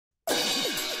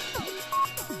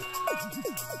Assalamu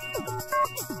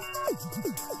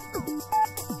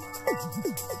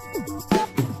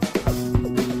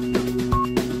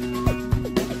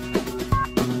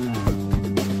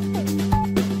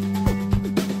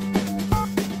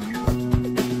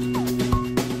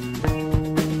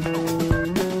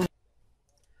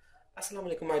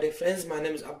alaikum my dear friends, my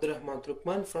name is Abdurrahman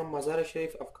Turkman from Mazar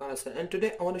Sharif, Afghanistan, and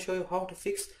today I want to show you how to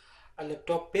fix a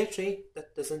laptop battery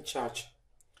that doesn't charge.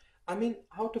 I mean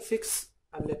how to fix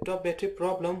a laptop battery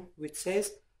problem which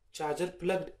says charger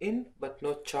plugged in but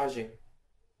not charging,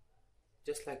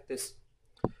 just like this.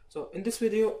 So in this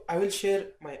video I will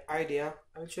share my idea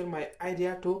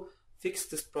to fix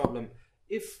this problem.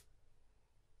 If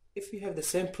you have the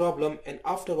same problem and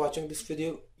after watching this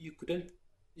video you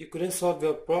couldn't solve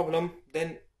your problem,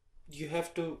 then you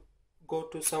have to go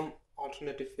to some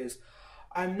alternative phase.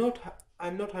 I'm not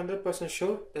 100%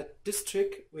 sure that this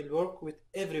trick will work with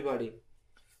everybody,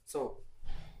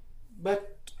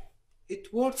 but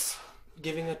it worth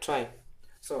giving a try.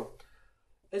 So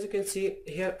as you can see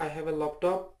here, I have a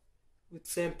laptop with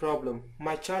same problem.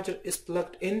 My charger is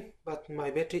plugged in but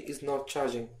my battery is not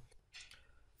charging.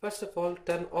 First of all,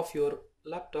 turn off your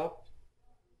laptop.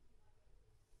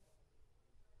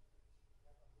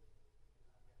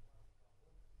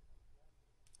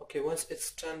 Okay, once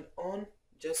it's turned on,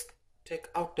 just take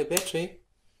out the battery.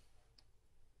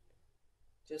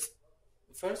 Just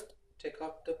first take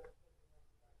out the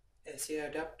AC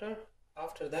adapter.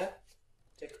 After that,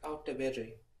 take out the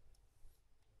battery.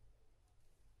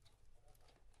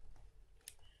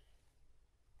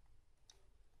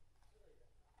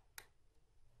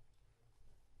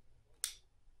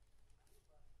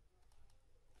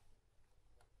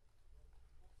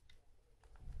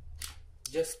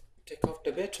 Just take out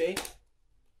the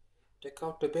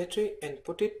battery and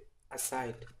put it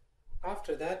aside.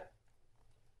 After that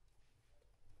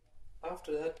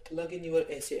plug in your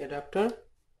AC adapter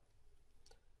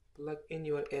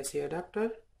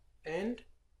and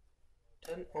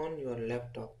turn on your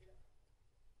laptop.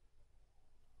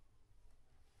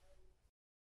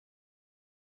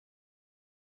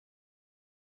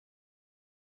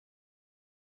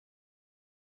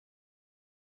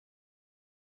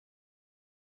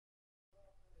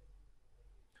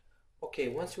 Okay,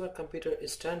 once your computer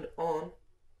is turned on,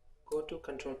 go to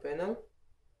control panel.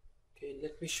 Okay,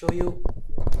 let me show you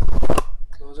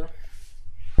closer.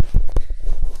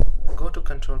 Go to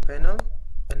control panel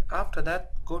and after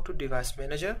that go to device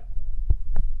manager.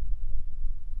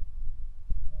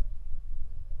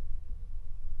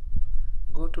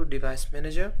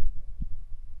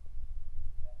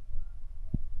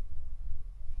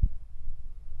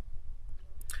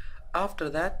 After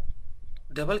that,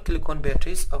 double click on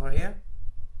batteries over here.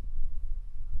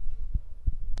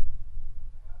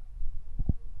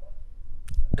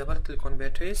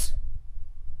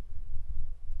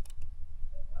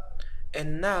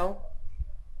 And now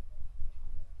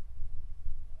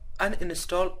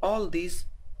uninstall all these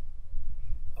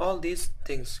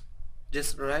things.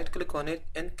 Just right click on it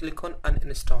and click on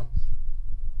uninstall.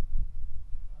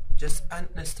 Just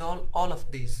uninstall all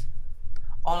of these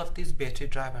battery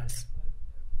drivers.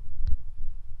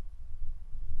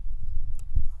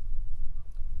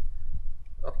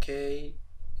 Okay,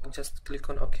 just click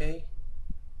on OK.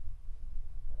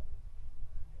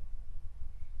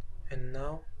 And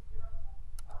now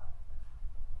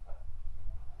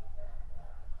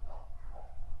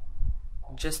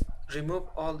just remove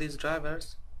all these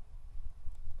drivers.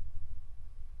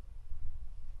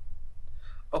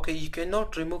 Okay, you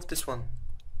cannot remove this one.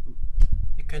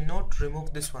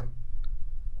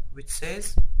 Which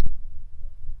says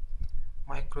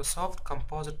Microsoft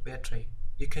Composite Battery.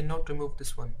 You cannot remove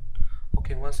this one.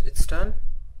 Okay, once it's done,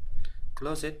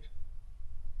 close it.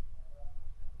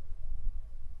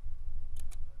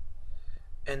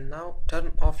 And now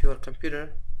turn off your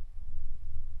computer.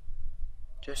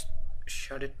 Just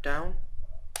shut it down.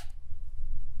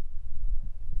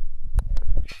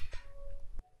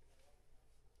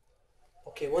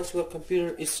 Okay, once your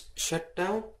computer is shut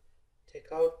down,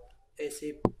 take out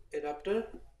AC adapter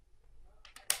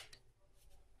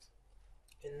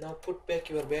and now put back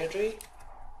your battery.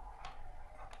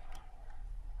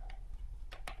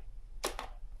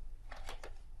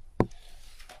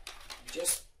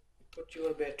 Just put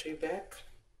your battery back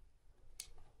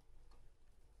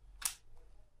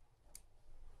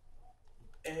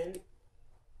and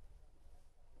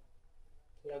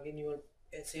plug in your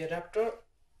AC adapter.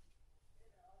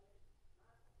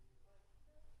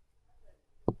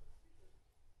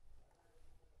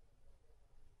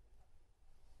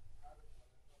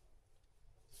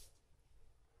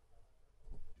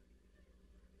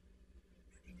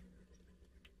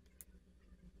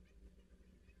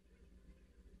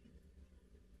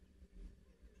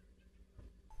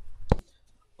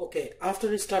 Okay, after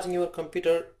restarting your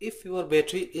computer, if your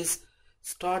battery is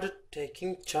started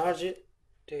taking charge,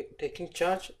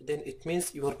 then it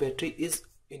means your battery is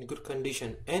in good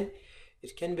condition and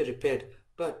it can be repaired.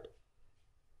 But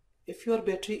if your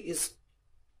battery is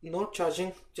not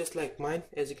charging, just like mine,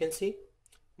 as you can see,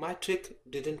 my trick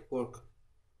didn't work.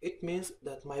 It means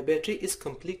that my battery is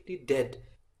completely dead.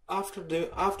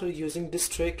 After using this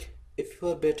trick, if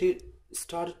your battery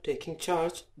started taking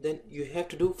charge, then you have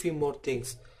to do few more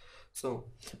things.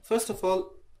 So first of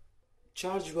all,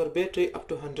 charge your battery up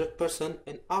to 100%,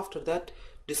 and after that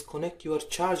disconnect your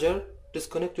charger,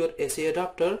 disconnect your AC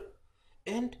adapter,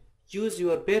 and use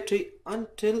your battery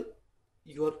until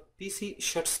your PC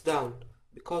shuts down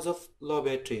because of low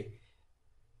battery.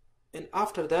 And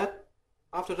after that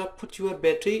put your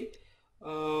battery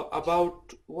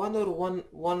about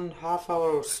 1.5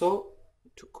 hour or so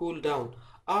to cool down.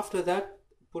 After that,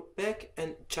 put back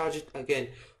and charge it again.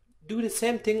 Do the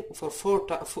same thing for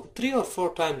 3 or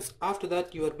 4 times. After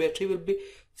that, your battery will be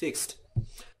fixed.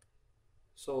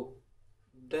 So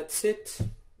that's it.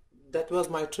 That was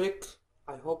my trick.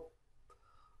 I hope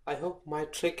my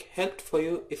trick helped for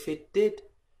you. If it did,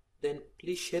 then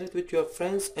please share it with your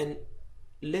friends and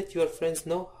let your friends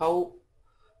know how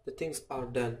the things are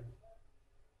done.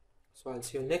 So I'll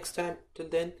see you next time. Till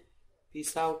then,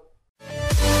 peace out.